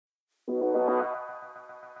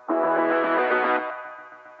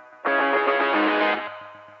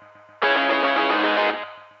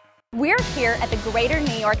We're here at the Greater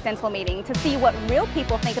New York Dental Meeting to see what real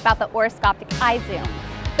people think about the oroscopic EyeZoom,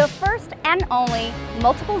 the first and only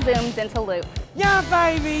multiple zoom dental loupe. Yeah,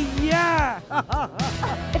 baby, yeah!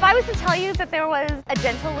 If I was to tell you that there was a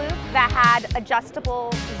dental loupe that had adjustable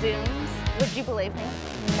zooms, would you believe me?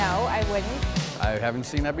 No, I wouldn't. I haven't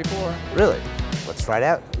seen that before. Really? Let's try it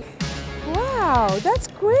out. Wow, that's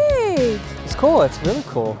great! It's cool, it's really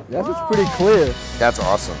cool. That was pretty clear. That's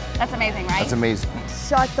awesome. That's amazing, right? That's amazing.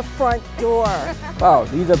 Shut the front door. Wow,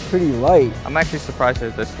 these are pretty light. I'm actually surprised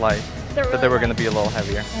they're this light. They're really That they were light. going to be a little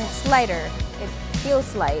heavier. And it's lighter. It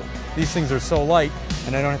feels light. These things are so light,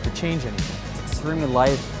 and I don't have to change anything. It's extremely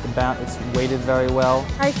light, it's weighted very well.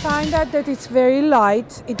 I find that it's very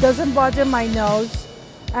light, it doesn't bother my nose,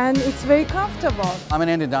 and it's very comfortable. I'm an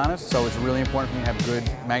endodontist, so it's really important for me to have good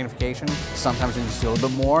magnification. Sometimes I need to see a little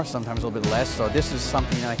bit more, sometimes a little bit less. So this is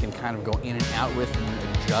something that I can kind of go in and out with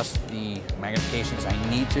and adjust the magnification as I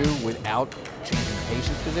need to without changing the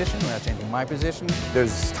patient's position, without changing my position.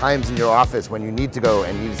 There's times in your office when you need to go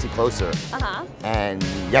and you need to see closer. And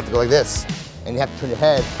you have to go like this. And you have to turn your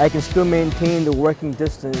head. I can still maintain the working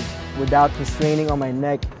distance without constraining on my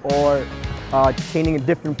neck or chaining a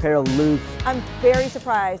different pair of loopes. I'm very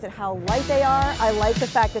surprised at how light they are. I like the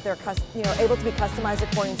fact that they're able to be customized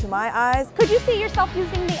according to my eyes. Could you see yourself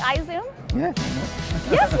using the EyeZoom? Yeah.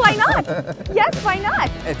 Yes, why not? Yes, why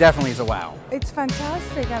not? It definitely is a wow. It's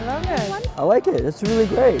fantastic, I love it. I like it, it's really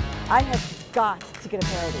great. I have got to get a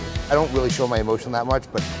pair of these. I don't really show my emotion that much,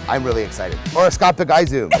 but I'm really excited. Oroscopic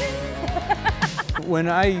EyeZoom. When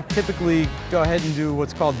I typically go ahead and do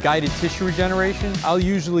what's called guided tissue regeneration, I'll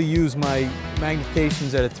usually use my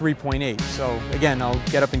magnifications at a 3.8. So again, I'll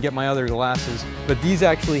get up and get my other glasses, but these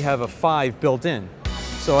actually have a 5 built in.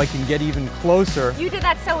 So I can get even closer. You did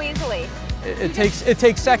that so easily. It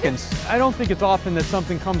takes seconds. I don't think it's often that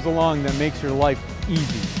something comes along that makes your life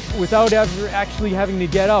easy. Without ever actually having to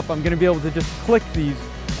get up, I'm going to be able to just click these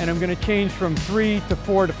and I'm going to change from 3 to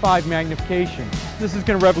 4 to 5 magnification. This is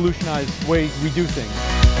going to revolutionize the way we do things.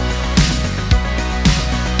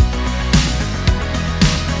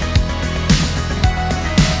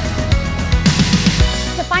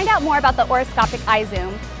 To find out more about the oroscopic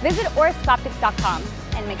EyeZoom, visit oroscopic.com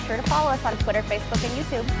and make sure to follow us on Twitter, Facebook,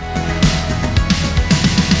 and YouTube.